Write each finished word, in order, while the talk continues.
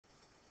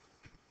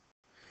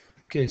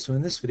Okay, so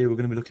in this video we're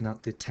going to be looking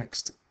at the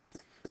text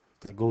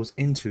that goes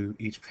into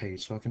each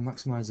page. So I can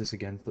maximize this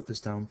again, put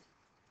this down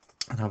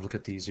and have a look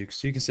at these.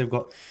 So you can see I've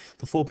got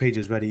the 4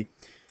 pages ready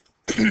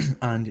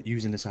and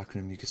using this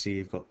acronym you can see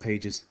you've got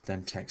pages,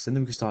 then text, and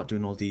then we can start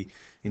doing all the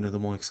the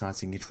more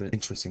exciting,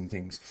 interesting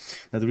things.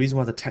 Now the reason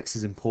why the text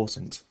is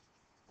important,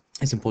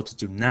 it's important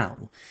to do now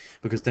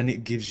because then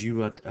it gives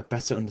you a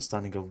better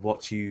understanding of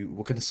what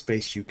kind of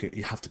space you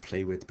have to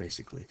play with.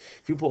 Basically,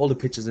 if you put all the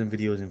pictures and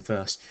videos in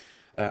first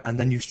and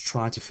then you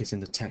try to fit in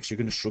the text, you're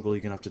going to struggle.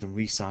 You're going to have to then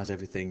resize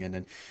everything, and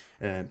then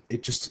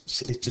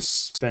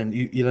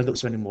you'll end up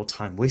spending more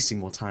time, wasting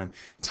more time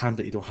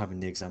that you don't have in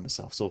the exam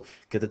itself. So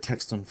get the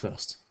text done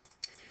first.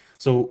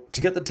 So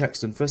to get the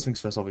text done, first things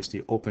first,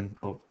 obviously open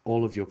up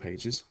all of your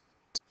pages.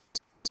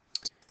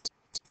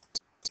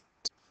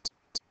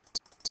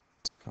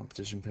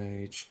 Competition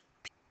page,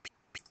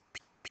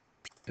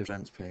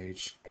 events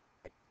page,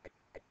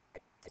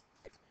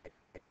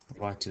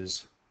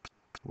 writers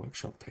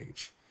workshop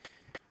page.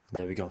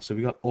 There we go. So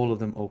we got all of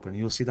them open.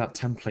 You'll see that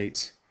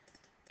template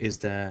is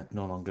there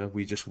no longer.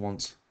 We just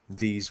want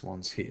these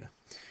ones here.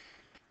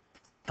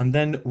 And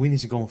then we need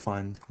to go and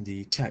find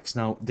the text.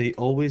 Now they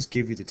always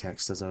give you the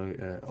text, as I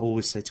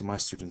always say to my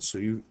students. So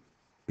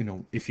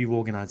if you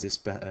organize this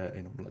better,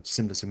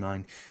 similar to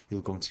mine,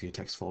 you'll go into your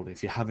text folder.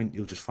 If you haven't,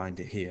 you'll just find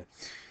it here.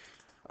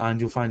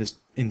 And you'll find this,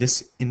 in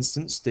this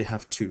instance, they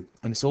have 2.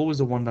 And it's always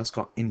the one that's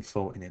got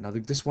info in it. Now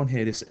this one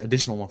here, this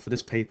additional one for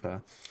this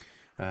paper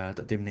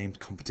that they've named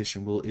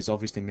competition, is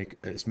obviously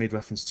it's made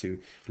reference to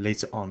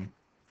later on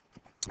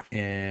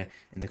in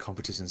the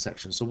competition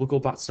section. So we'll go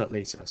back to that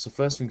later. So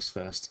first things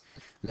first,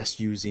 let's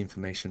use the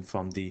information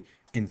from the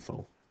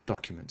info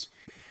document.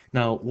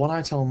 Now what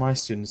I tell my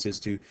students is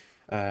to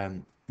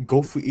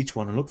go through each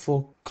one and look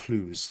for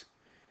clues,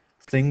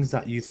 things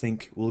that you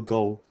think will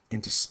go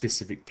into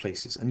specific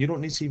places, and you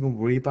don't need to even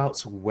worry about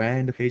where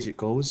in the page it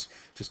goes.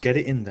 Just get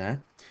it in there,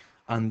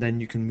 and then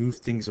you can move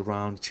things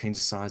around, change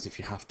the size if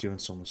you have to, and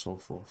so on and so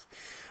forth.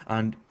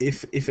 And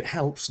if it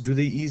helps, do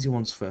the easy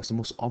ones first, the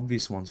most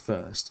obvious ones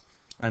first,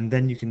 and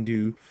then you can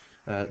do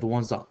the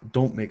ones that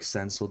don't make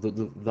sense or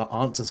that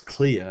aren't as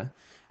clear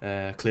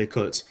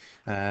cut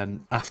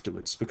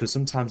afterwards, because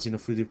sometimes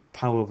through the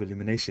power of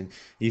elimination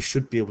you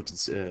should be able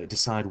to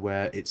decide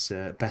where it's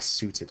best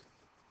suited.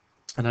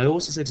 And I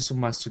also say to some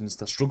of my students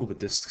that struggle with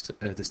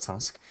this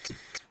task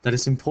that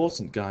it's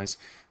important, guys,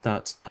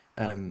 that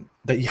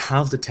you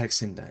have the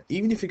text in there.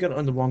 Even if you get it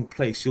on the wrong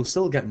place, you'll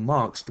still get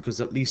marks,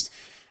 because at least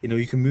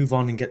you can move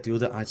on and get the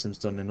other items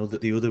done and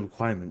the other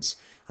requirements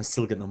and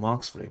still get the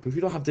marks for it. But if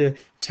you don't have the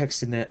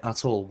text in there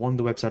at all, one,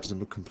 the website doesn't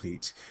look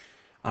complete,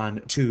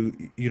 and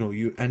 2,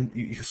 you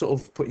sort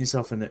of put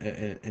yourself in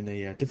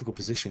a difficult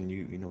position.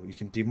 You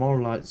can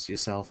demoralize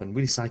yourself and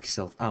really psych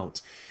yourself out,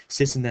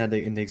 sitting there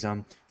in the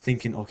exam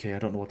thinking, okay, I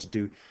don't know what to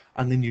do,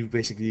 and then you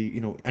basically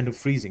end up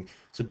freezing.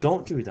 So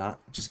don't do that.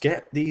 Just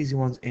get the easy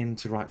ones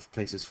into right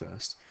places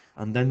first,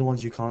 and then the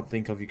ones you can't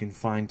think of, you can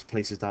find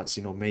places that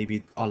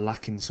maybe are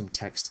lacking some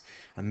text,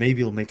 and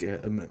maybe it'll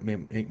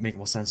make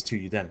more sense to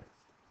you then.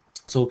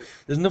 So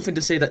there's nothing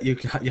to say that you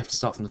have to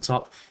start from the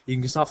top. You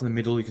can start from the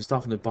middle, you can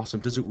start from the bottom,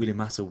 doesn't really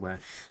matter where.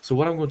 So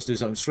what I'm going to do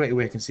is straight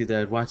away I can see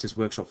the Writers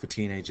Workshop for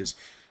Teenagers.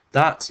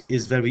 That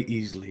is very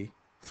easily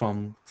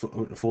for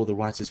the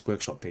Writers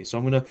Workshop page. So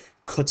I'm going to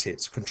cut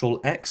it, Control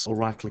X or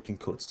right click and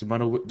cut. Doesn't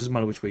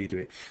matter which way you do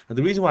it. And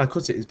the reason why I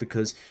cut it is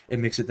because it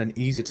makes it then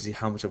easier to see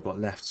how much I've got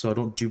left, so I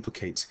don't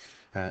duplicate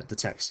the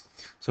text.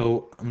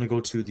 So I'm going to go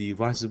to the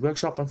Writers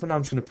Workshop, and for now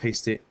I'm just going to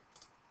paste it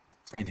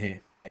in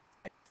here.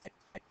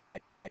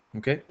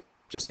 Okay,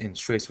 just in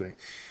straight away.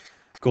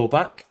 Go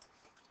back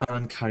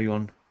and carry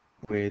on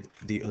with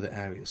the other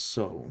areas.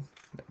 So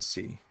let's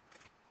see.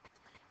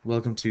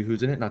 Welcome to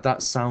Who's in It. Now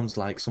that sounds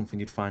like something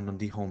you'd find on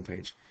the home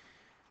page,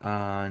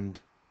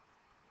 and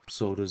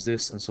so does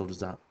this, and so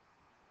does that.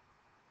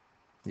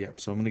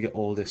 Yep. So I'm going to get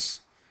all this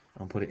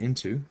and put it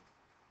into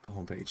the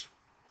home page.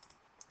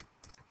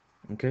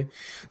 Okay.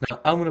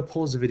 Now I'm going to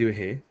pause the video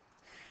here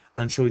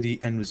and show you the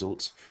end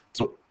result.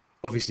 So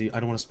obviously I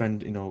don't want to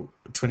spend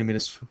 20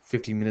 minutes,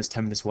 15 minutes,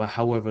 10 minutes,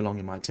 however long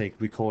it might take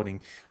recording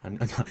and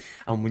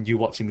when you're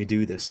watching me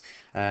do this.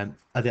 At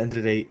the end of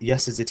the day,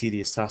 yes, it's a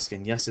tedious task,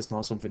 and yes, it's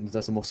not something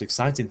that's the most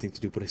exciting thing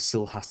to do, but it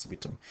still has to be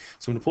done.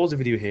 So I'm going to pause the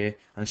video here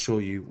and show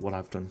you what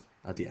I've done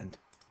at the end.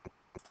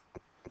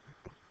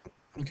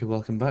 Okay,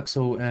 welcome back.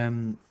 So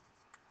I'm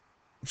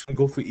just going to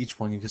go through each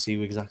one. You can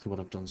see exactly what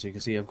I've done. So you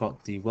can see I've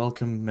got the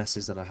welcome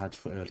message that I had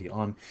for early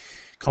on.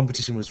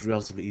 Competition was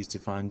relatively easy to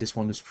find. This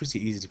one was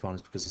pretty easy to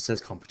find because it says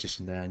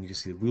competition there, and you can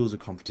see the rules of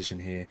competition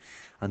here,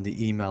 and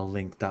the email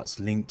link that's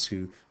linked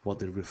to what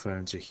they're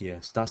referring to here.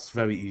 So that's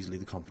very easily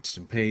the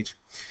competition page.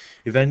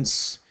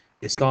 Events,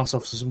 it starts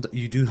off, so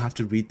you do have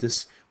to read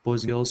this,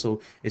 boys and girls. So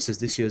it says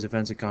this year's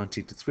events are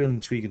guaranteed to thrill,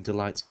 intrigue, and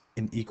delight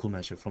in equal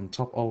measure. From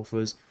top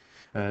authors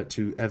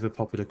to ever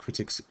popular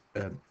critics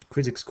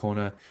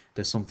corner,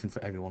 there's something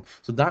for everyone.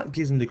 So that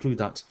gives them the clue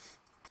that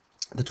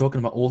they're talking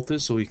about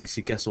authors, so you can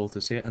see guest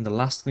authors here, and the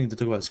last thing they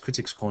talk about is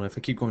critics corner. If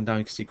I keep going down,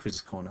 you can see critics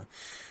corner.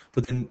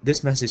 But then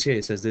this message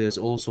here says there's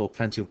also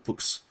plenty of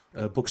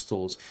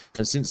bookstores.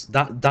 And since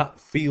that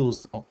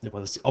feels,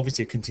 well, it's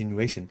obviously a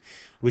continuation,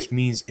 which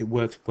means it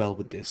works well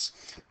with this.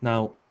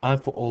 Now I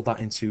put all that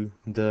into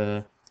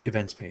the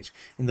events page.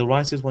 In the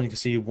writers one, you can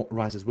see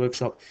writers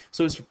workshop,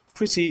 so it's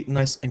pretty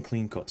nice and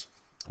clean cut.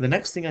 The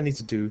next thing I need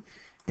to do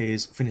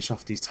is finish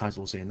off these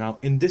titles here. Now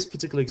in this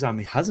particular exam,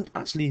 it hasn't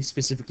actually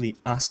specifically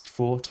asked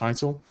for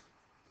title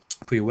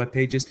for your web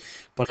pages,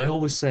 but I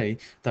always say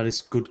that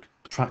it's good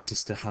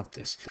practice to have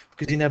this,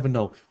 because you never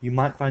know, you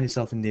might find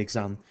yourself in the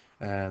exam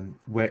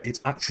where it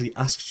actually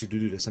asks you to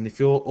do this, and if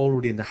you're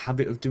already in the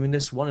habit of doing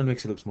this, one, it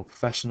makes it look more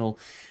professional,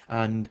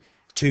 and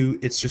two,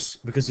 it's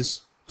just because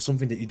it's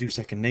something that you do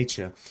second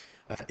nature.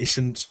 It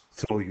shouldn't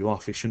throw you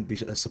off, it shouldn't be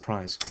a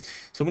surprise.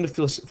 So I'm going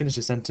to finish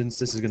the sentence.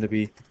 This is going to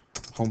be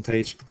home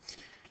page,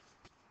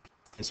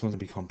 this one's going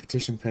to be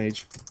competition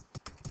page.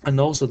 And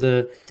also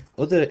the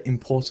other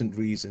important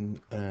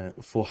reason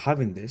for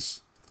having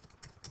this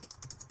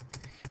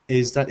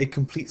is that it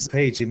completes the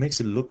page. It makes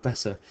it look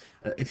better.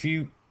 If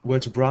you were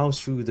to browse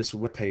through this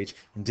web page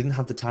and didn't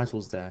have the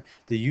titles there,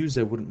 the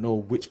user wouldn't know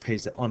which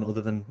page they're on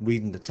other than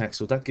reading the text.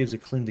 So that gives a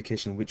clear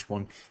indication which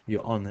one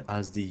you're on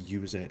as the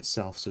user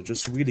itself. So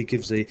just really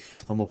gives a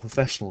more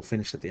professional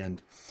finish at the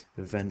end.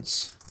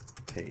 Events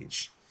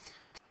page.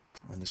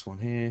 And this one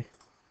here.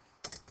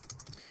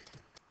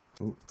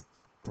 Oh,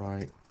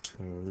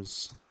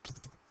 writers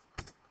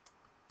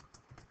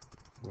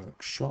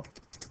workshop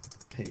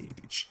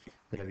page.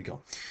 There we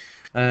go.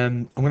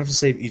 I'm going to have to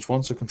save each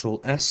one, so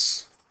Control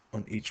S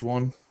on each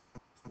one.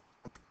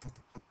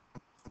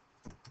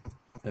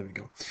 There we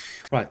go.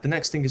 Right, the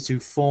next thing is to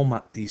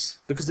format these,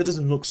 because it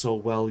doesn't look so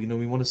well. You know,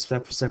 we want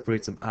to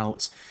separate them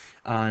out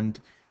and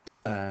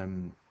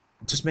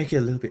just make it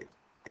a little bit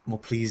more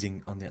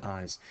pleasing on the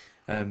eyes.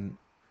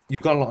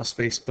 You've got a lot of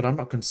space, but I'm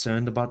not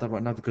concerned about that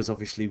right now, because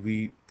obviously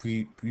we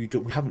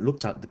haven't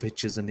looked at the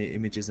pictures and the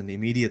images and the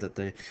media that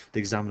the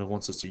examiner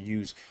wants us to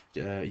use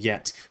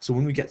yet. So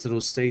when we get to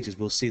those stages,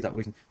 we'll see that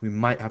we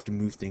might have to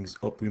move things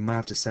up. We might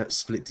have to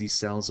split these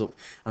cells up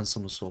and so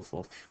on and so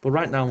forth. But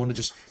right now I want to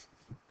just,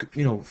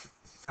 you know,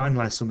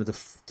 finalize some of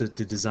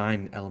the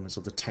design elements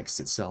of the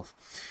text itself.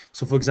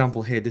 So for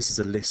example, here, this is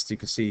a list. You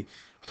can see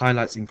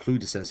highlights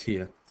included, says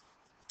here,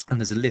 and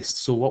there's a list.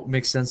 So what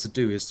makes sense to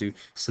do is to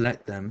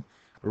select them,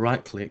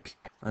 right click,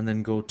 and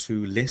then go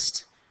to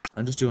list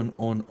and just do an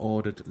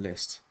unordered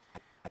list.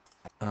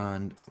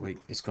 And wait,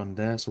 it's gone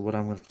there. So what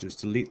I'm going to do is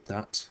delete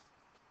that.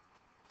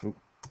 Oop.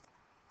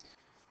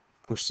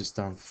 Push this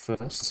down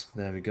first.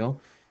 There we go.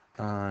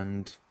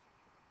 And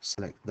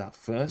select that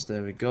first.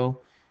 There we go.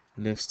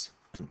 List,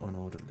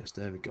 unordered list.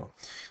 There we go.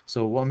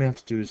 So what I may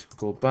have to do is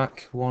go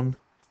back one.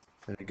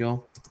 There we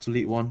go.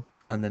 Delete one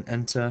and then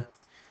enter.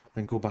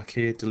 Then go back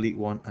here, delete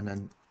one, and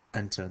then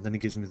enter. Then it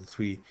gives me the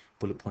 3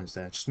 bullet points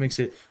there. It just makes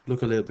it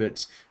look a little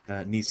bit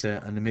neater,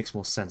 and it makes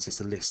more sense.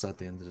 It's a list at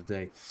the end of the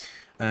day.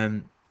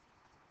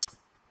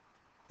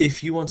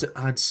 If you want to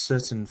add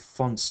certain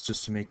fonts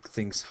just to make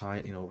things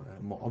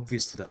more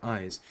obvious to the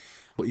eyes,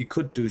 what you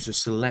could do is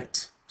just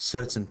select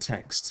certain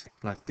text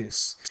like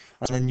this,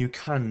 and then you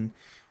can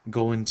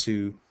go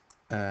into,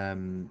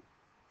 for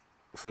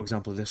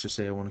example, let's just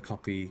say I want to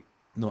copy.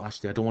 No,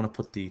 actually, I don't want to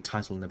put the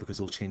title in there because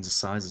it'll change the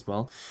size as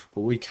well.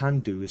 But what we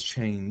can do is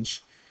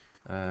change.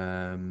 Let's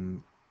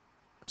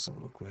have a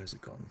look. Where has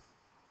it gone?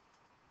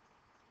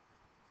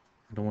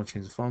 I don't want to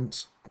change the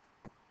font.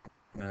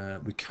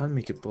 We can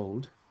make it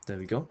bold. There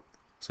we go.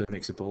 So it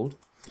makes it bold.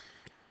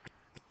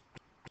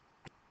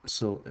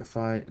 So if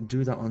I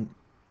do that on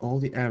all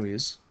the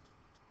areas,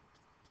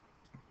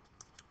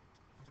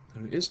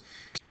 there it is.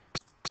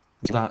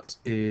 That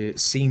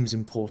seems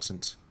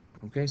important.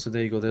 Okay, so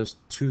there you go. There's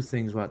 2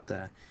 things right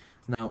there.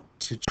 Now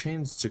to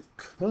change the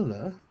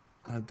color,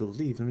 I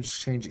believe, let me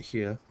just change it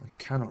here. I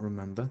cannot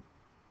remember.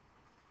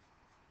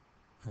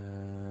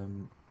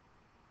 Let's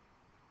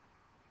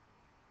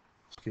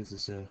give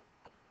this a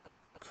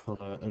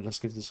color. Let's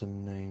give this a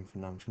name for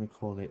now. I'm just going to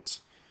call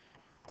it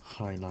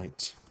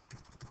highlight.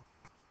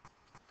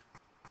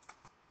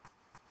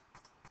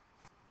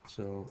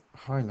 So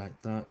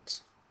highlight that.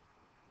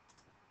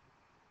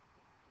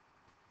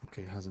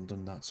 Okay, it hasn't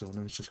done that. So let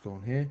me just go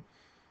on here.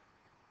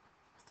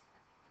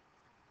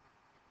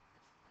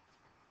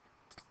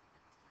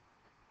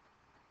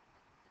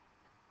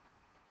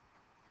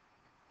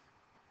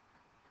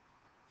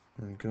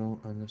 There we go,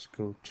 and let's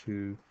go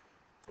to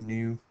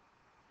new.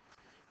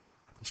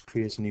 Let's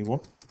create a new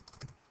one.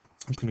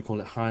 I'm just going to call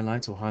it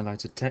highlight or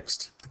highlighted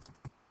text.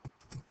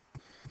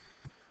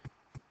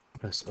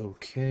 Press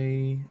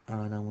OK,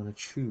 and I'm going to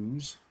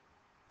choose.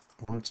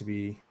 I want it to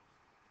be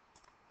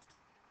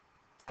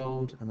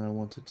bold, and I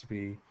want it to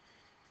be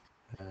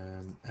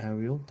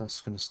Arial. That's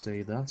going to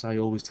stay that. I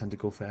always tend to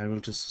go for Arial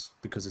just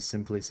because it's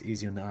simple, it's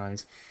easy on the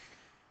eyes,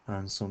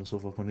 and so on and so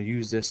forth. I'm going to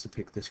use this to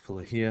pick this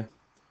color here,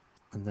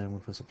 and then we'll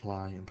press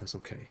apply and press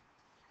OK.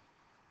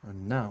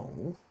 And now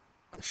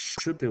I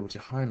should be able to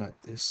highlight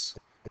this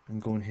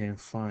and go in here and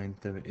find,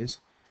 there it is,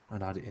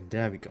 and add it in.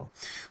 There we go.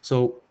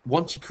 So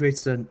once you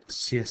create a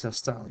CSS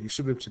style, you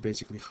should be able to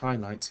basically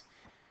highlight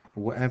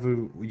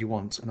whatever you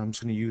want, and I'm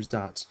just going to use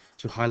that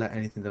to highlight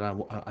anything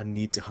that I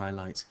need to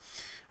highlight.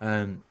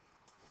 You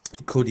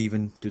could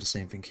even do the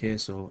same thing here,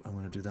 so I'm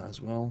going to do that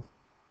as well.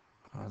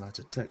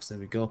 Highlighted text, there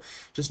we go.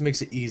 Just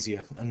makes it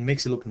easier and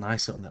makes it look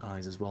nicer on the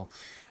eyes as well.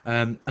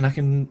 And I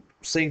can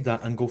save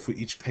that and go through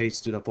each page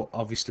to do that, but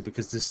obviously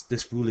because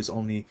this rule is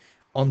only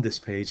on this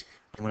page,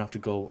 I'm gonna have to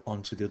go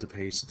onto the other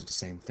page to do the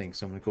same thing.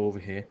 So I'm gonna go over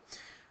here,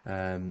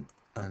 and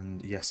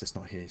yes, it's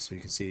not here, so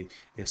you can see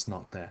it's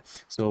not there.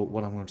 So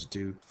what I'm going to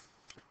do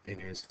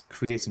is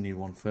create a new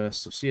one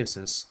first. So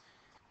CSS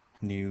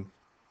new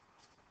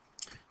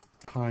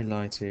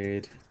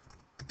highlighted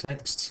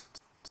text,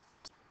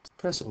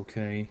 press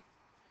OK,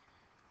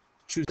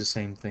 choose the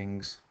same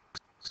things,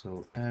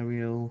 so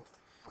Arial,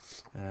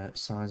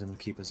 size I'm going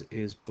to keep as it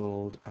is,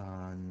 bold,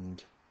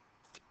 and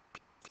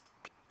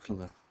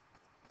color.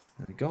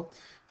 There we go.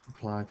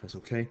 Apply, press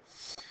OK.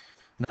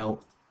 Now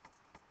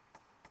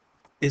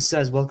it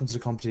says welcome to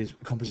the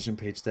competition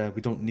page there.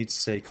 We don't need to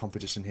say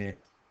competition here.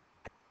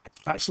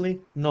 Actually,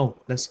 no,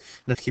 let's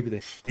keep it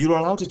there. You're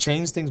allowed to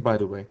change things, by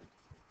the way.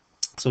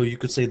 So you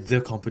could say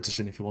the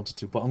competition if you wanted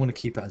to, but I'm going to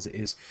keep it as it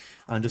is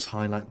and just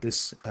highlight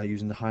this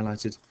using the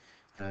highlighted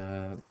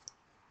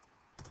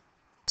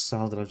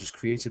style that I've just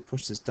created.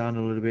 Push this down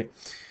a little bit,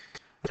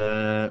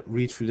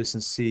 read through this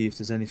and see if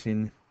there's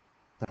anything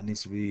that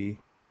needs to be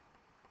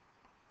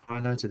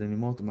highlighted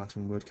anymore. The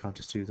maximum word count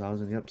is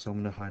 2000. Yep, so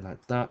I'm going to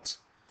highlight that.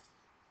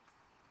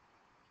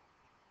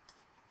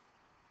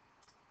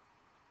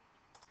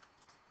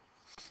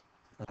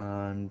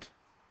 And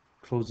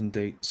closing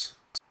dates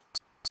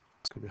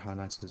could be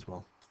highlighted as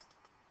well.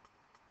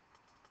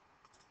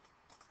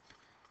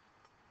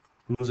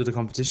 Rules of the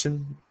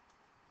competition.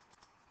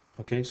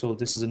 Okay, so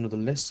this is another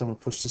list. So I'm going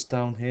to push this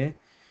down here.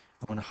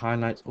 I'm going to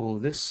highlight all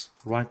of this,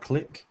 right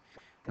click,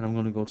 and I'm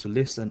going to go to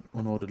list and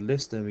unordered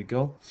list. There we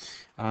go.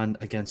 And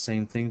again,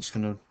 same thing, just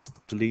going to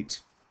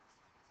delete,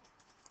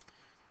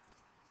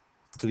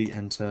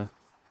 enter,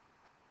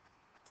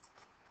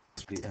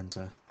 delete,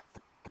 enter.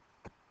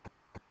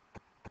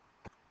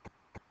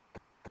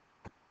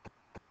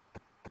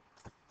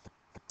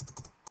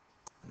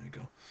 There we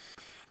go.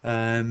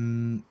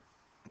 I'm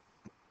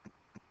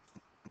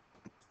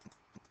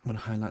going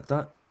to highlight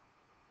that.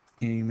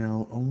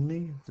 Email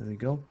only. There we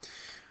go. I'm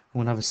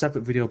going to have a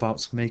separate video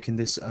about making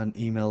this an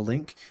email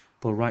link,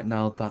 but right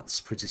now that's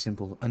pretty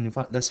simple. And in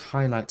fact, let's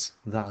highlight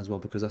that as well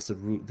because that's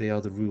they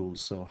are the rules.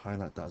 So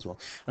highlight that as well.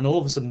 And all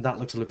of a sudden that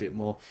looks a little bit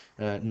more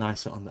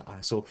nicer on the eye.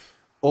 So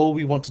all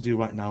we want to do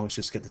right now is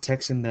just get the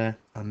text in there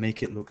and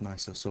make it look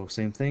nicer. So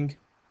same thing.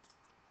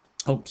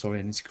 Oh, sorry,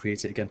 I need to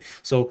create it again.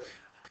 So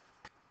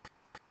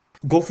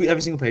go through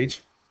every single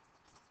page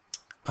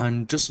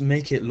and just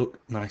make it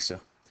look nicer.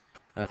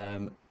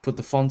 Put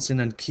the fonts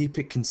in and keep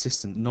it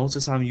consistent.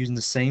 Notice I'm using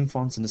the same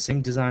fonts and the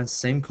same designs,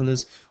 same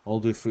colors all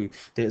the way through.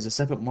 There's a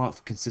separate mark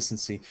for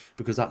consistency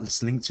because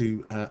that's linked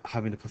to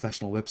having a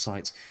professional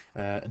website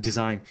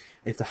design.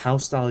 If the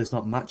house style is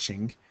not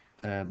matching,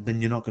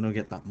 then you're not going to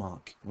get that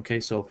mark. Okay,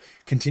 so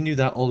continue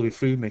that all the way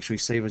through. Make sure you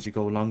save as you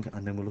go along,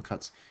 and then we'll look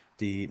at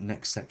the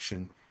next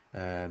section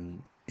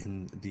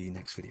in the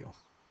next video.